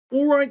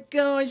Alright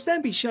guys,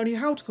 then be showing you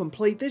how to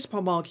complete this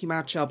part Marquee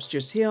Matchups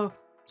just here.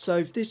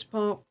 So for this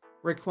part,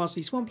 requires at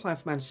least one player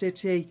from Man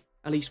City,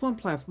 at least one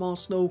player from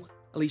Arsenal,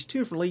 at least 2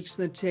 different leagues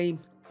in the team,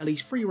 at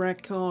least 3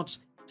 red cards,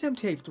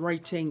 78th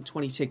rating,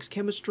 26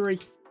 chemistry.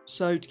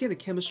 So to get the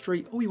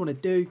chemistry, all you want to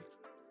do,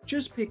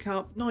 just pick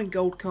up 9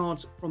 gold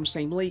cards from the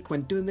same league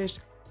when doing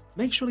this.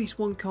 Make sure at least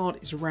one card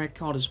is a red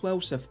card as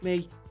well, so for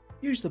me,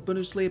 use the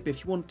Bundesliga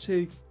if you want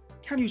to.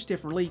 Can use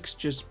different leagues,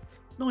 just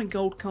 9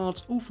 gold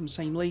cards all from the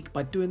same league.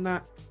 By doing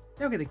that,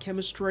 they'll get the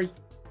chemistry.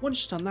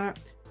 Once you've done that,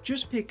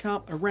 just pick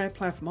up a rare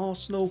player from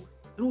Arsenal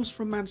and also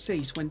from Man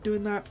City. So when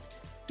doing that,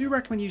 do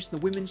recommend using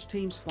the women's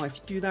teams. If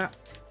you do that,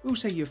 it will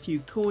save you a few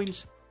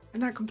coins,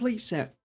 and that completes it.